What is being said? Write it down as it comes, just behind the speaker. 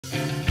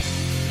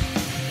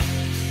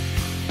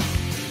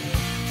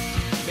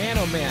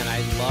Oh man, I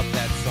love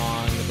that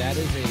song. That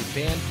is a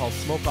band called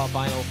Smoke Out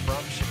Vinyl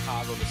from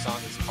Chicago. The song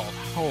is called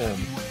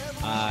Home.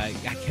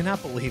 I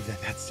cannot believe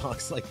that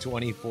song's like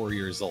 24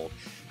 years old.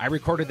 I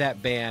recorded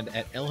that band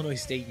at Illinois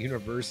State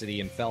University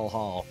in Fell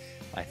Hall,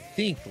 I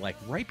think like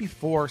right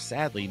before,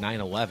 sadly,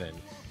 9/11.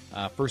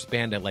 First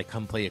band to like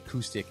come play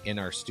acoustic in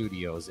our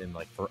studios in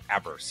like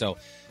forever. So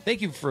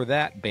thank you for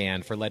that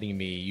band for letting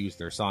me use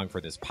their song for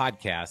this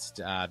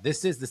podcast.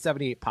 This is the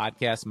 78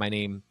 podcast. My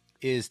name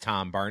is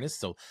Tom Barnas.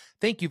 So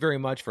thank you very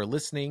much for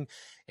listening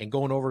and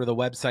going over to the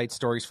website,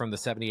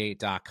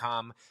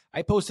 storiesfromthe78.com.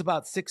 I post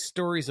about 6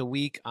 stories a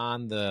week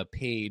on the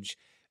page,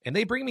 and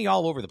they bring me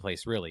all over the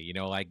place, really. You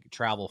know, I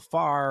travel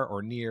far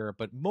or near,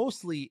 but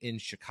mostly in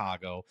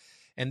Chicago.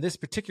 And this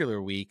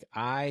particular week,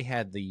 I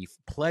had the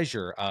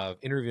pleasure of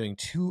interviewing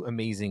 2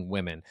 amazing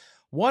women.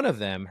 One of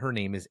them, her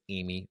name is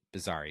Amy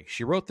Bazzari.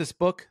 She wrote this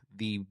book,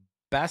 The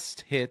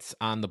Best Hits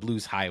on the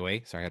Blues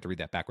Highway. Sorry, I have to read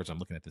that backwards. I'm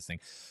looking at this thing.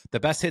 The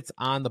Best Hits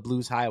on the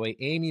Blues Highway.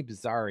 Amy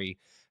Bazzari,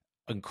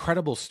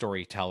 incredible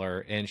storyteller,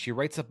 and she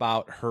writes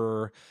about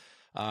her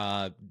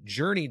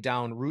journey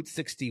down Route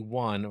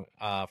 61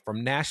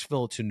 from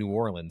Nashville to New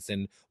Orleans.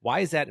 And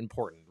why is that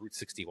important, Route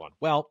 61?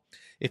 Well,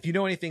 if you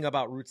know anything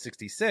about Route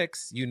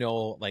 66, you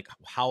know like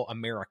how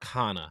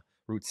Americana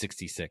Route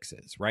 66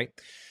 is, right?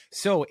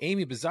 So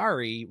Amy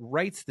Bazzari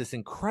writes this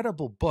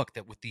incredible book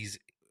that with these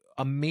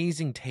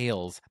amazing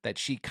tales that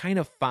she kind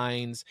of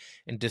finds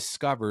and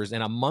discovers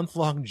in a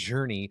month-long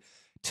journey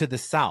to the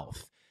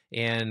South.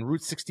 And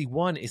Route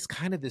 61 is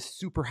kind of this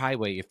super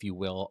highway, if you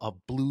will,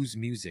 of blues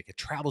music. It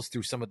travels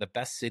through some of the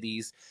best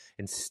cities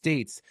and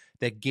states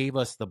that gave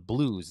us the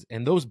blues.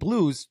 And those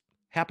blues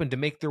happened to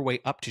make their way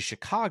up to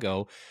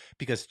Chicago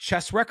because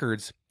Chess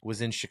Records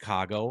was in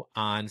Chicago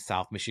on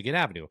South Michigan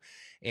Avenue.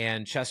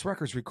 And Chess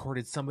Records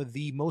recorded some of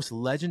the most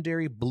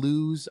legendary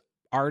blues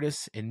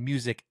artists and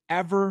music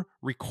ever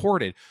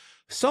recorded.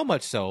 So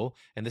much so,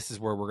 and this is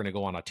where we're going to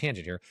go on a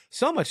tangent here,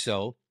 so much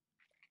so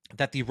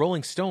that the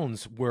Rolling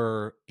Stones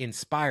were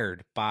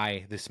inspired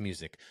by this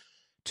music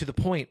to the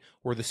point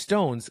where the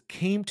Stones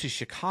came to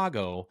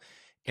Chicago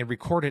and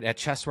recorded at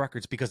Chess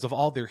Records because of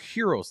all their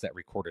heroes that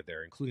recorded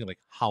there, including like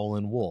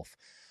Howlin' Wolf,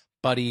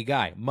 Buddy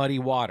Guy, Muddy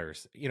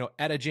Waters, you know,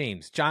 Etta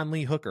James, John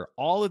Lee Hooker,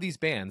 all of these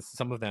bands,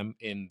 some of them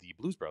in the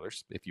Blues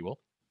Brothers, if you will,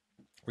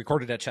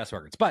 recorded at Chess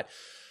Records. But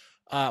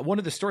one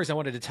of the stories I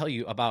wanted to tell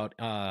you about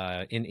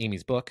in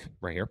Amy's book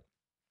right here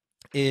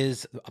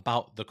is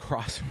about the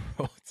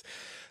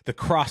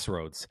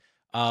crossroads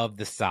of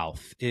the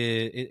South.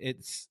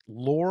 It's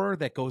lore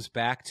that goes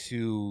back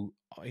to,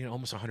 you know,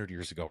 almost 100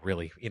 years ago,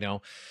 really, you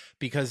know,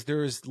 because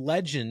there's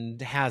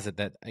legend has it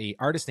that a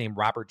artist named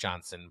Robert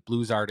Johnson,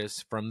 blues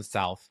artist from the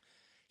South,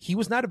 he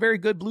was not a very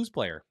good blues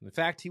player. In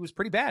fact, he was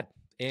pretty bad.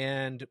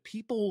 And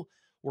people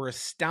were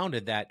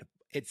astounded that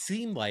it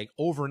seemed like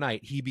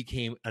overnight he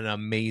became an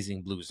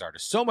amazing blues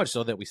artist, so much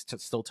so that we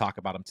still talk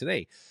about him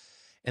today.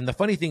 And the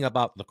funny thing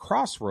about the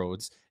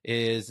Crossroads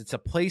is it's a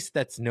place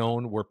that's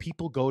known where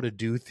people go to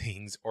do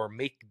things or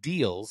make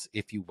deals,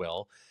 if you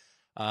will,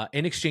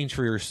 in exchange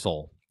for your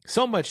soul.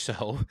 So much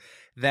so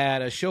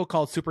that a show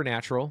called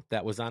Supernatural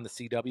that was on the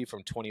CW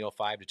from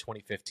 2005 to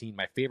 2015,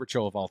 my favorite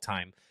show of all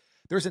time,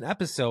 there's an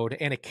episode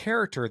and a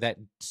character that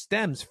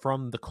stems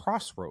from the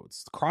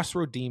Crossroads, the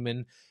Crossroad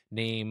demon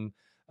named...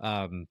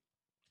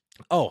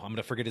 I'm going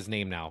to forget his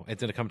name now.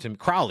 It's going to come to me.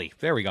 Crowley.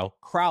 There we go.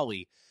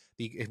 Crowley.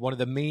 One of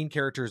the main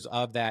characters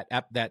of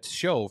that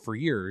show for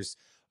years,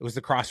 it was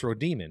the Crossroad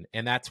Demon.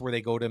 And that's where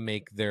they go to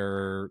make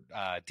their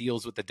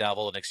deals with the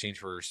devil in exchange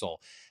for her soul.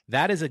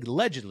 That is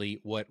allegedly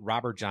what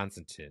Robert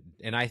Johnson did.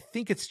 And I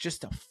think it's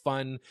just a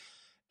fun,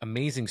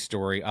 amazing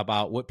story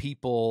about what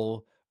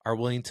people are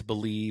willing to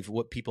believe,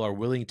 what people are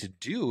willing to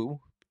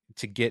do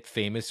to get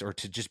famous or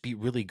to just be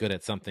really good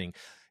at something.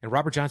 And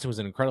Robert Johnson was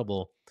an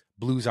incredible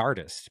blues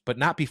artist, but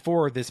not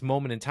before this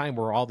moment in time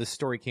where all this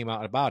story came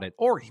out about it.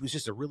 Or he was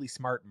just a really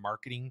smart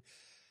marketing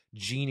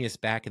genius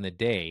back in the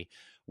day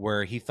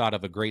where he thought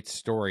of a great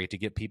story to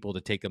get people to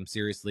take him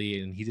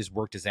seriously. And he just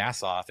worked his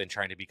ass off in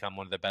trying to become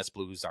one of the best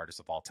blues artists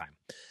of all time.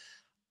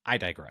 I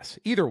digress.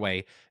 Either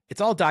way, it's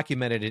all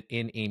documented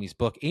in Amy's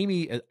book.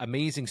 Amy,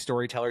 amazing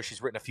storyteller.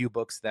 She's written a few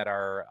books that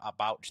are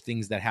about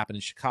things that happen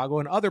in Chicago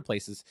and other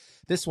places.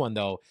 This one,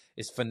 though,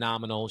 is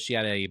phenomenal. She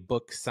had a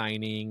book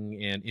signing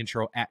and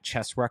intro at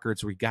Chess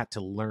Records. We got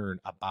to learn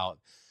about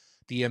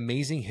the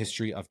amazing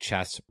history of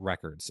Chess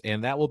Records.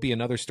 And that will be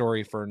another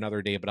story for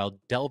another day, but I'll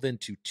delve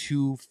into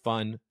 2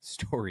 fun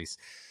stories.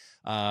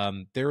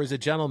 There was a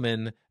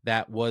gentleman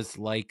that was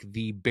like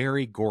the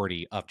Barry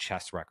Gordy of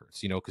Chess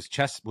Records, you know, because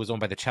Chess was owned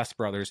by the Chess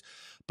brothers,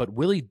 but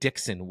Willie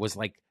Dixon was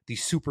like the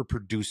super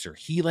producer.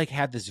 He like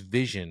had this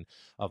vision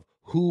of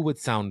who would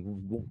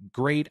sound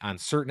great on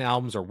certain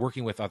albums or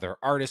working with other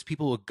artists.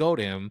 People would go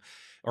to him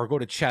or go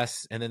to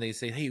Chess, and then they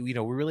say, hey, you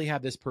know, we really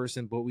have this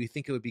person, but we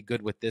think it would be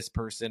good with this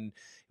person.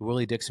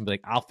 Willie Dixon would be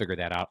like, I'll figure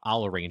that out.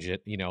 I'll arrange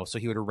it, you know. So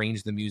he would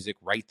arrange the music,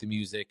 write the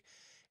music.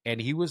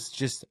 and he was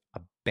just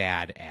a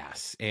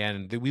badass.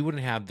 And we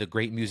wouldn't have the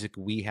great music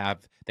we have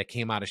that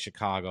came out of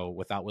Chicago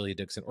without Willie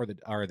Dixon or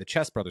the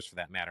Chess Brothers for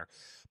that matter.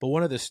 But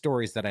one of the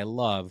stories that I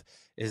love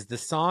is the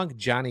song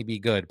Johnny Be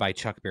Good by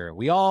Chuck Berry.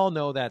 We all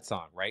know that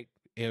song, right?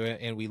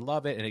 And we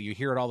love it, and you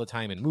hear it all the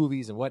time in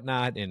movies and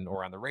whatnot, and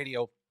or on the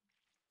radio.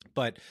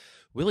 But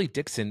Willie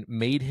Dixon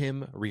made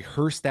him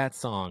rehearse that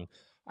song.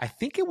 I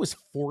think it was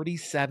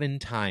 47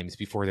 times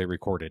before they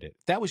recorded it.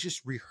 That was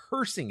just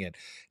rehearsing it,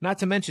 not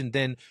to mention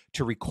then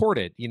to record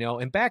it,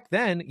 and back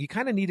then you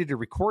kind of needed to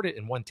record it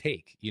in one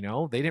take. They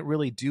didn't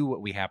really do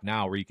what we have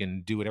now where you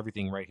can do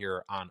everything right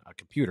here on a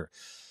computer.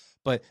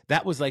 But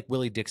that was like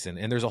Willie Dixon.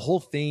 And there's a whole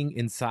thing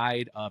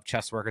inside of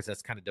Chess Records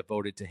that's kind of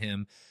devoted to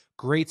him.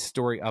 Great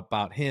story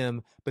about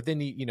him. But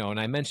then, and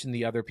I mentioned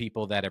the other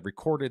people that have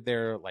recorded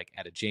there, like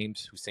Etta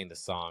James, who sang the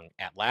song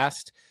At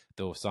Last,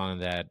 the song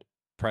that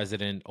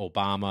President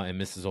Obama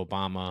and Mrs.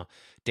 Obama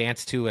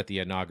danced to at the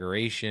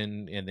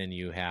inauguration. And then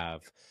you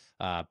have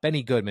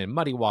Benny Goodman,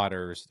 Muddy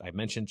Waters. I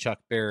mentioned Chuck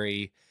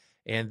Berry.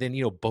 And then,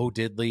 Bo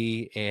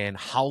Diddley and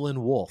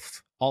Howlin'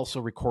 Wolf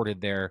also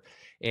recorded there.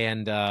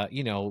 And,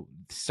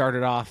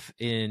 started off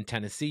in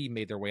Tennessee,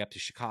 made their way up to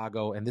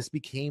Chicago, and this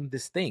became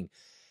this thing.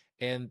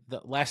 And the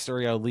last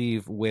story I'll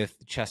leave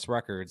with Chess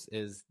Records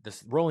is the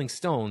Rolling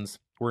Stones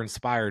were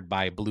inspired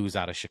by blues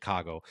out of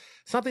Chicago,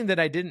 something that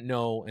I didn't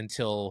know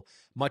until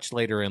much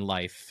later in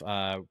life,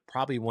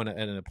 probably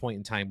at a point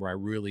in time where I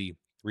really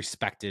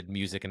respected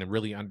music and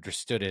really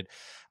understood it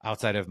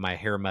outside of my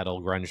hair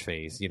metal grunge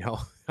phase,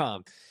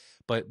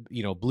 but,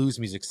 blues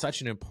music,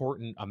 such an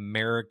important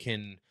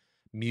American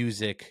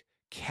music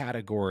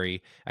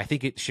category. I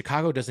think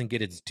Chicago doesn't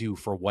get its due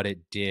for what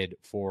it did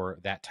for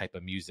that type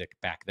of music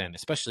back then,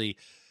 especially,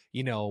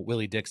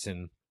 Willie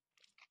Dixon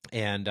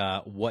and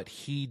what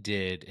he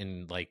did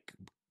in like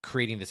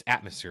creating this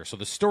atmosphere. So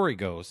the story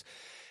goes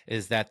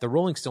is that the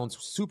Rolling Stones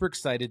were super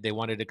excited. They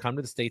wanted to come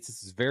to the States.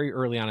 This is very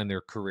early on in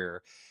their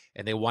career.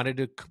 And they wanted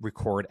to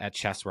record at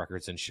Chess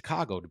Records in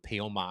Chicago to pay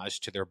homage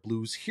to their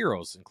blues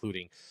heroes,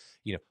 including,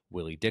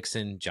 Willie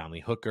Dixon, John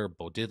Lee Hooker,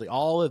 Bo Diddley,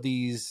 all of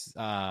these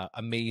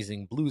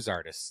amazing blues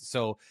artists.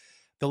 So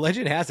the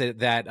legend has it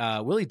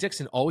that Willie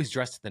Dixon always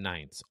dressed to the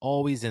nines,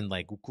 always in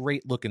like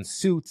great looking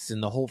suits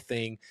and the whole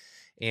thing.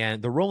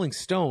 And the Rolling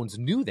Stones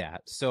knew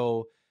that.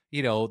 So,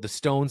 the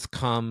Stones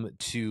come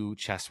to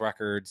Chess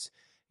Records.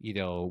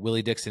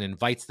 Willie Dixon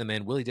invites them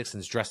in. Willie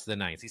Dixon's dressed to the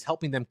nines. He's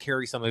helping them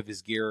carry some of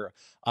his gear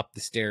up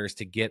the stairs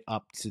to get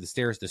up to the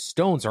stairs. The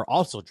Stones are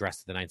also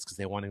dressed to the nines because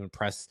they want to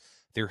impress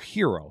their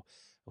hero,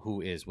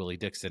 who is Willie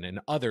Dixon, and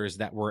others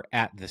that were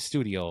at the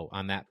studio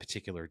on that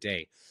particular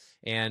day.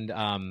 And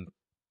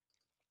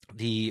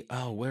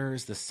where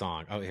is the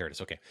song? Oh, here it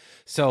is. Okay.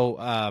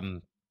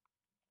 So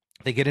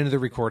they get into the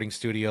recording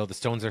studio. The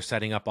Stones are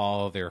setting up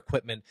all of their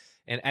equipment.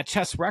 And at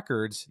Chess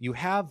Records, you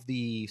have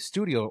the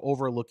studio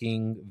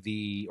overlooking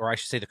the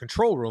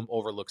control room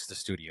overlooks the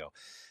studio.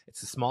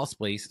 It's a small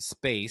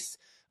space.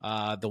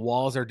 The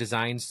walls are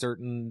designed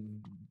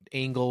certain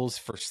angles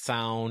for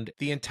sound.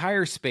 The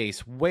entire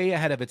space way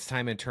ahead of its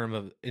time in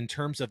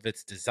terms of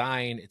its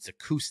design, its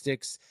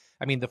acoustics.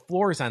 I mean, the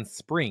floor is on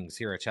springs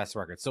here at Chess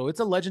Records. So it's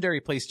a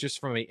legendary place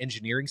just from an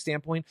engineering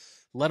standpoint,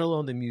 let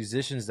alone the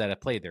musicians that have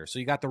played there. So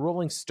you got the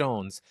Rolling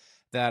Stones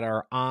that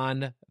are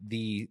on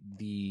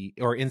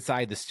or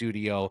inside the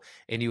studio,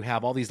 and you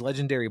have all these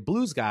legendary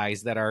blues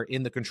guys that are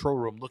in the control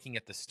room looking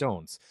at the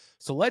Stones.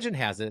 So legend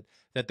has it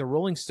that the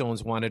Rolling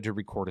Stones wanted to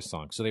record a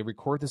song. So they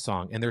record the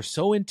song, and they're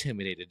so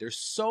intimidated, they're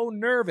so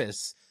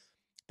nervous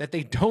that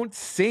they don't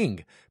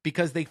sing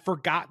because they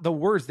forgot the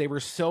words. They were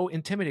so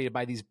intimidated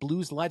by these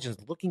blues legends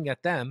looking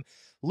at them.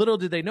 Little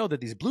did they know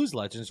that these blues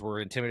legends were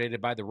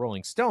intimidated by the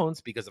Rolling Stones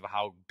because of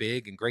how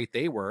big and great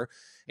they were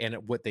and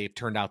what they've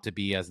turned out to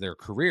be as their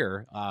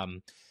career.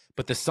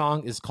 But the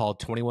song is called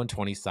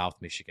 2120 South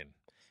Michigan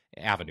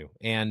Avenue.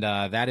 And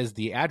that is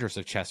the address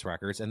of Chess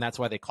Records. And that's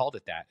why they called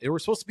it that. There were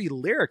supposed to be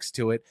lyrics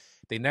to it.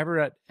 They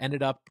never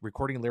ended up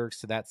recording lyrics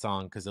to that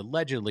song because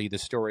allegedly the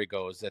story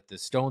goes that the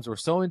Stones were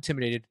so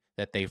intimidated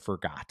that they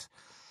forgot.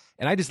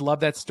 And I just love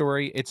that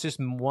story. It's just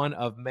one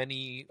of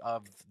many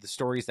of the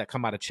stories that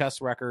come out of Chess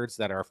Records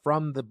that are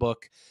from the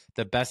book,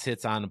 The Best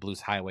Hits on the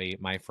Blues Highway.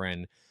 My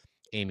friend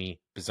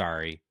Amy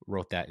Bazzari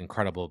wrote that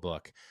incredible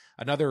book.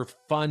 Another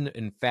fun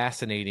and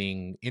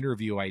fascinating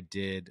interview I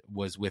did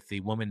was with a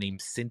woman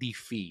named Cindy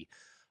Fee.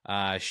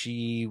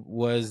 She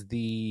was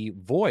the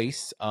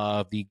voice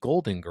of the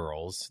Golden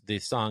Girls, the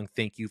song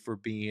Thank You for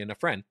Being a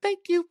Friend.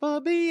 Thank you for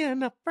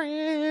being a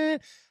friend.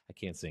 I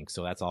can't sing,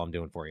 so that's all I'm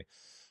doing for you.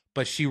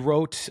 But she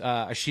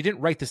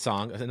didn't write the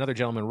song. Another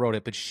gentleman wrote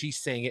it, but she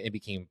sang it and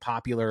became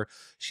popular.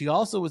 She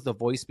also was the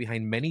voice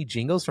behind many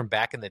jingles from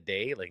back in the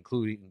day, like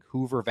including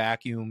Hoover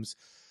Vacuums,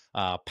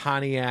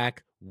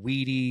 Pontiac,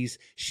 Wheaties.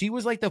 She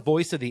was like the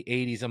voice of the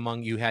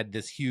 80s you had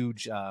this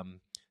huge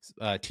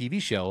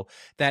TV show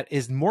that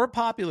is more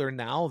popular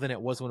now than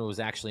it was when it was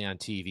actually on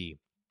TV.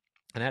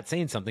 And that's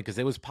saying something because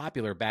it was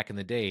popular back in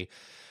the day.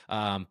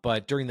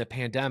 But during the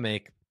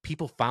pandemic,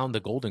 people found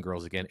the Golden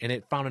Girls again, and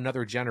it found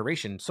another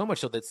generation, so much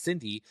so that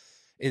Cindy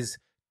is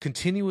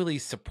continually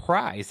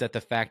surprised at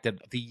the fact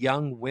that the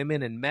young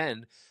women and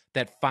men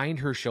that find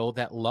her show,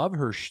 that love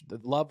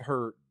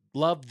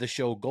the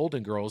show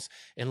Golden Girls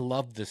and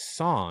love the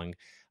song.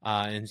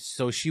 And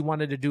so she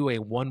wanted to do a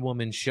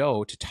one-woman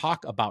show to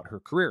talk about her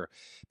career,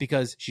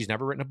 because she's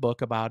never written a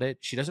book about it.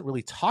 She doesn't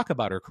really talk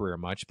about her career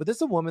much, but this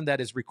is a woman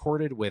that is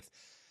recorded with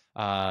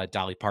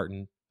Dolly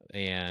Parton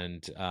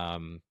and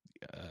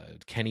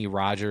Kenny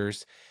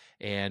Rogers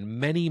and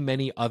many,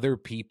 many other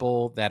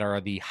people that are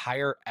the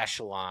higher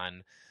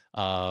echelon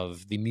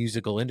of the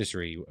musical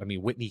industry. I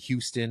mean, Whitney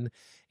Houston.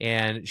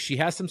 And she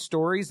has some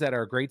stories that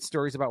are great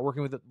stories about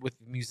working with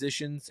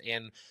musicians,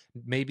 and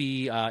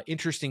maybe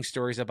interesting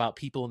stories about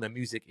people in the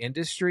music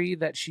industry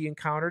that she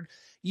encountered.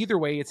 Either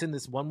way, it's in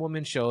this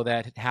one-woman show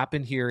that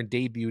happened here and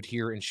debuted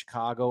here in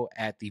Chicago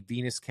at the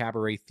Venus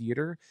Cabaret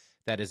Theater,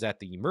 that is at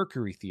the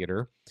Mercury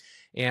Theater.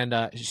 And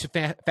she's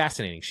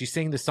fascinating. She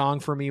sang the song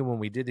for me when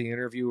we did the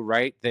interview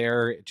right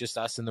there, just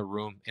us in the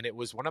room. And it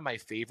was one of my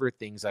favorite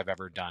things I've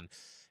ever done.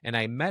 And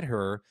I met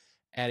her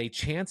at a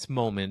chance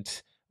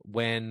moment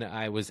when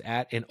I was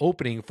at an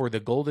opening for the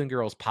Golden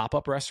Girls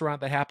pop-up restaurant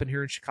that happened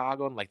here in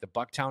Chicago in like the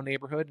Bucktown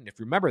neighborhood. And if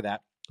you remember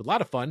that, a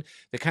lot of fun.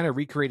 They kind of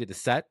recreated the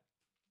set.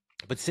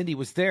 But Cindy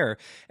was there,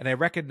 and I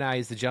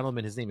recognized the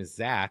gentleman. His name is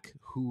Zach,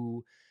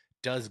 who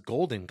does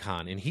Golden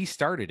Con, and he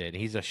started it.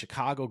 He's a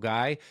Chicago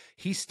guy.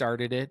 He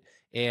started it,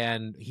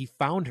 and he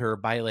found her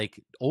by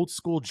like old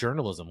school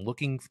journalism,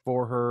 looking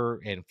for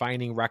her and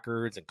finding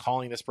records and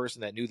calling this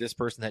person that knew this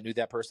person that knew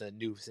that person that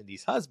knew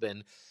Cindy's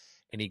husband.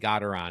 And he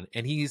got her on,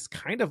 and he's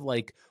kind of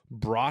like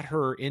brought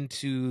her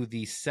into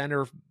the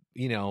center,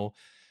 the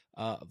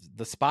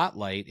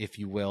spotlight, if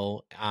you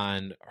will,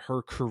 on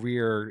her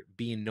career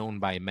being known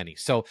by many.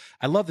 So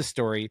I love the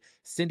story.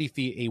 Cindy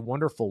Fee, a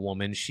wonderful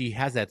woman. She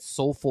has that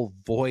soulful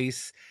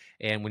voice.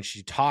 And when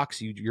she talks,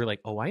 you're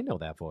like, oh, I know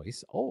that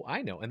voice. Oh,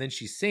 I know. And then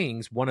she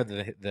sings one of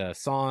the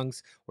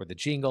songs or the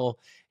jingle.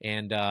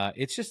 And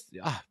it's just,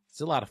 it's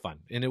a lot of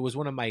fun. And it was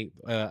one of my,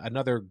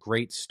 another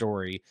great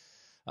story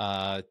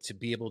to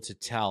be able to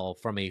tell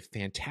from a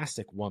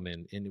fantastic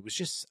woman. And it was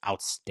just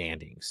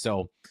outstanding.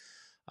 So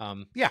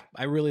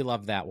I really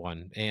love that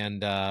one.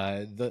 And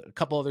a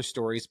couple other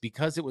stories,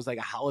 because it was like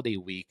a holiday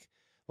week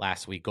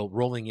last week,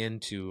 rolling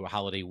into a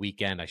holiday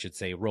weekend, I should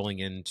say, rolling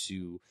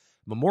into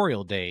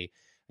Memorial Day.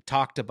 I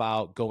talked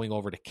about going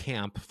over to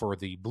camp for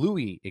the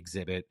Bluey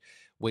exhibit,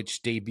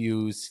 which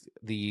debuts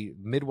the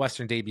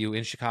Midwestern debut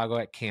in Chicago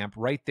at camp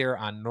right there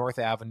on North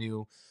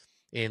Avenue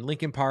in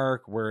Lincoln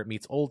Park, where it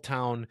meets Old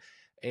Town.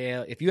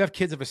 If you have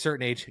kids of a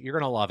certain age, you're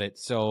going to love it.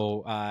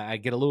 So I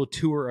get a little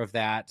tour of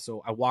that.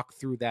 So I walk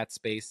through that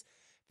space.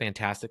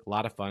 Fantastic. A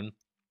lot of fun.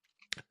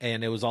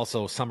 And it was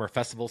also summer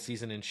festival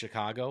season in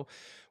Chicago,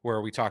 where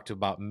we talked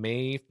about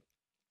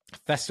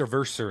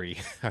Mayfestiversary.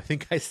 I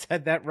think I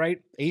said that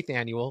right. 8th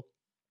annual.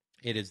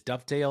 It is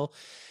Dovetail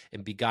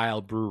and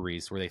Beguile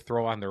breweries, where they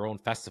throw on their own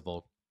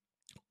festival.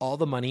 All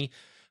the money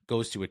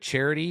goes to a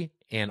charity,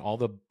 and all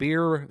the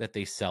beer that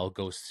they sell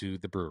goes to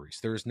the breweries.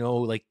 There's no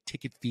like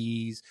ticket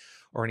fees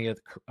or any of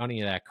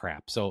that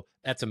crap. So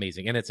that's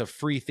amazing. And it's a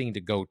free thing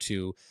to go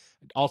to.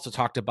 Also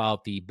talked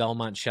about the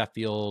Belmont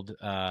Sheffield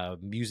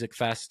Music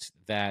Fest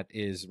that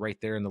is right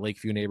there in the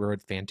Lakeview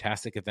neighborhood.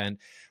 Fantastic event.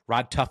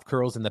 Rod Tough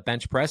Curls and the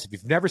Bench Press. If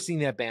you've never seen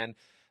that band,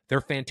 they're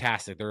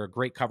fantastic. They're a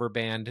great cover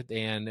band,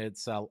 and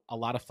it's a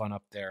lot of fun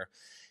up there.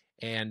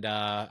 And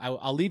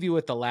I'll leave you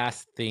with the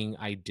last thing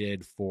I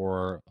did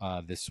for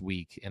this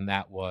week, and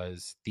that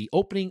was the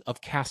opening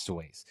of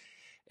Castaways.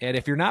 And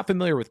if you're not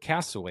familiar with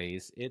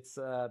Castaways, it's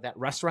that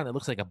restaurant that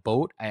looks like a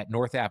boat at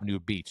North Avenue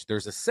Beach.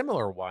 There's a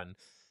similar one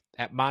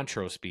at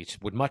Montrose Beach,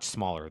 with much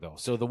smaller though.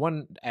 So the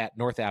one at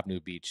North Avenue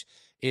Beach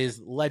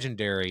is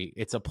legendary.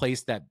 It's a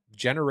place that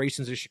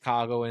generations of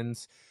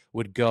Chicagoans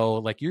would go.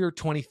 Like, you're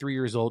 23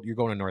 years old, you're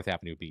going to North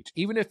Avenue Beach.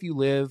 Even if you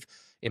live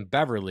in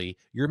Beverly,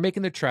 you're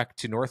making the trek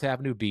to North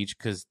Avenue Beach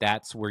because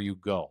that's where you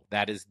go.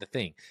 That is the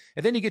thing.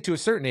 And then you get to a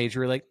certain age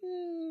where you're like,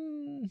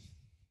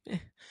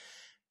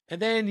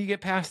 And then you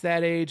get past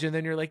that age, and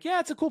then you're like, yeah,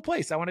 it's a cool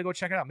place. I want to go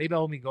check it out. Maybe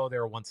I'll only go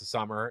there once a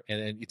summer,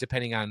 and then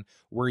depending on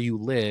where you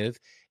live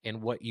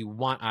and what you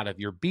want out of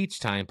your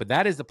beach time. But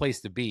that is the place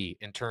to be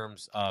in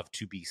terms of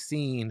to be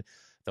seen.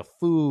 The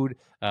food,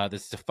 the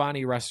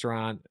Stefani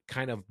restaurant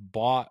kind of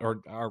bought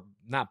or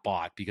not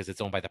bought because it's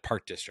owned by the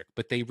Park District,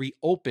 but they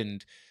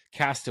reopened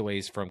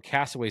Castaways from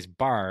Castaways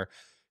Bar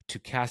to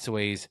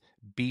Castaways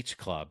Beach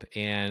Club,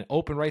 and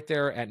open right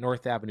there at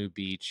North Avenue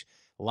Beach.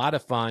 A lot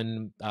of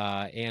fun,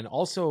 and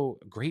also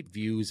great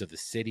views of the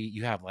city.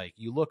 You have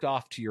you look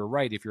off to your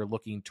right if you're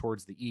looking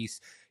towards the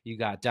east. You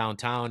got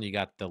downtown, you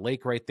got the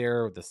lake right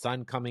there with the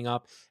sun coming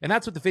up. And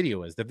that's what the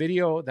video is. The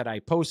video that I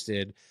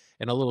posted,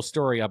 and a little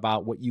story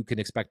about what you can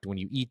expect when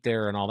you eat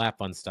there and all that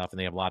fun stuff. And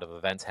they have a lot of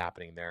events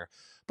happening there.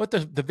 But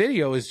the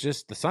video is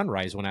just the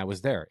sunrise when I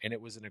was there. And it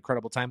was an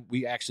incredible time.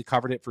 We actually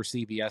covered it for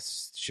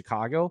CBS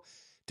Chicago.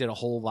 Did a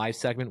whole live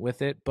segment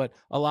with it, but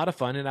a lot of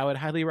fun. And I would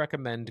highly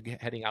recommend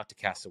heading out to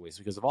Castaways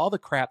because of all the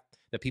crap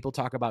that people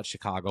talk about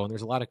Chicago. And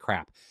there's a lot of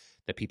crap.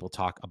 that people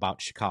talk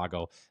about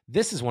Chicago.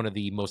 This is one of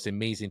the most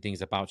amazing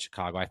things about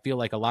Chicago. I feel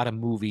like a lot of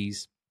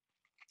movies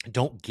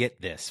don't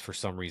get this for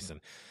some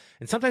reason.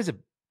 And sometimes it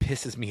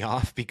pisses me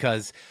off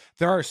because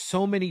there are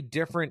so many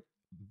different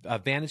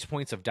vantage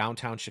points of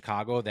downtown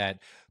Chicago that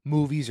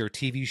movies or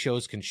TV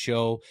shows can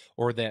show,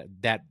 or that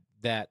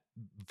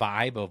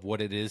vibe of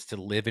what it is to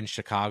live in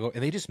Chicago,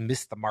 and they just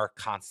miss the mark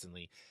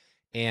constantly.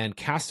 And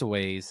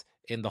Castaways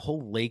and the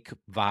whole lake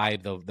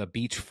vibe, the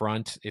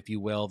beachfront, if you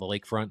will, the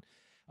lakefront,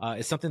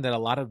 is something that a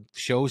lot of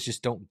shows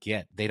just don't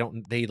get.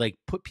 They like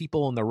put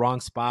people in the wrong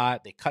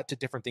spot. They cut to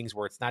different things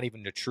where it's not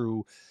even the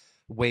true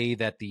way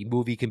that the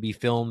movie can be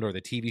filmed or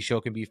the TV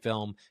show can be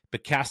filmed.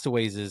 But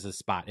Castaways is a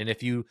spot. And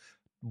if you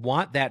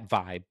want that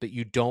vibe, but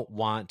you don't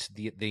want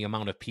the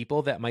amount of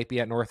people that might be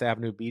at North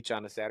Avenue Beach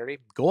on a Saturday,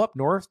 go up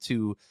north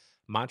to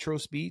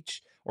Montrose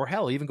Beach, or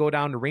hell, even go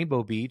down to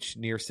Rainbow Beach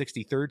near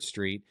 63rd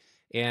Street.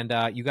 And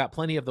you got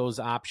plenty of those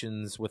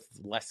options with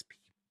less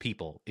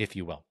people, if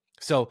you will.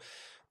 So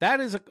that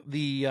is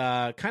the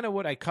kind of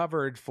what I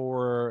covered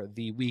for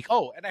the week.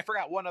 Oh, and I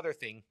forgot one other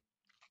thing.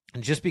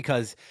 And just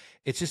because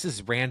it's just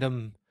this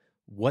random,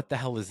 what the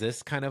hell is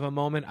this kind of a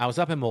moment. I was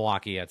up in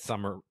Milwaukee at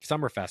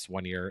Summerfest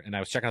one year, and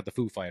I was checking out the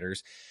Foo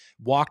Fighters,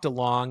 walked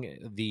along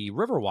the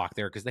Riverwalk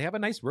there because they have a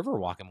nice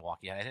Riverwalk in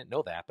Milwaukee. I didn't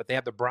know that, but they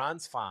have the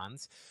bronze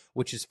Fonz,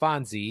 which is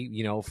Fonzie,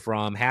 you know,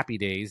 from Happy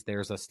Days.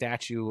 There's a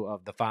statue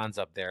of the Fonz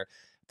up there.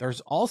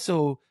 There's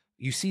also,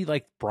 you see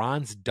like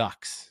bronze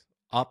ducks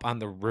up on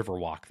the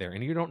Riverwalk there,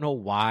 and you don't know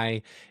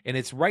why. And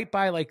it's right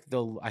by like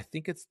I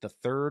think it's the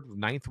third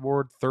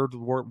ward,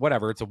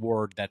 whatever. It's a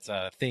ward that's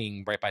a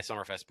thing right by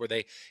Summerfest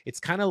where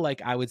it's kind of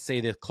like, I would say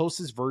the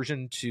closest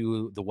version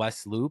to the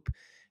West Loop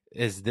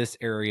is this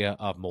area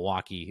of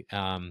Milwaukee.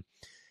 And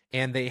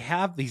they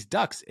have these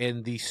ducks,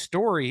 and the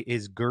story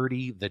is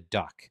Gertie the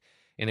Duck.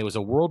 And it was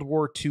a World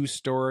War II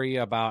story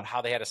about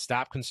how they had to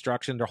stop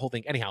construction, their whole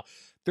thing. Anyhow,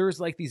 there's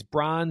like these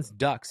bronze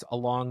ducks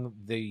along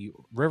the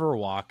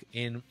Riverwalk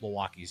in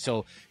Milwaukee.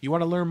 So you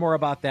want to learn more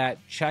about that,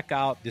 check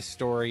out this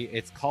story.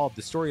 It's called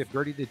The Story of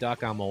Gertie the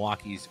Duck on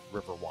Milwaukee's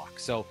Riverwalk.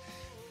 So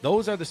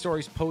those are the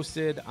stories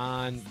posted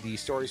on the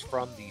Stories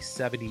from the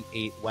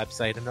 78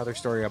 website. Another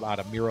story about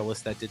a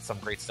muralist that did some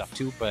great stuff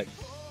too, but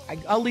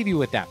I'll leave you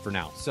with that for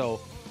now. So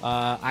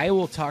I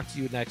will talk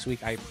to you next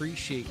week. I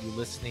appreciate you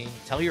listening.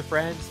 Tell your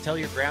friends, tell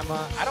your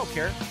grandma. I don't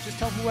care. Just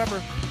tell whoever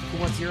who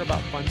wants to hear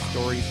about fun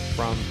stories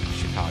from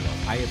Chicago.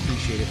 I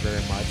appreciate it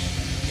very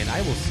much, and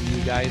I will see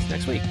you guys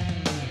next week.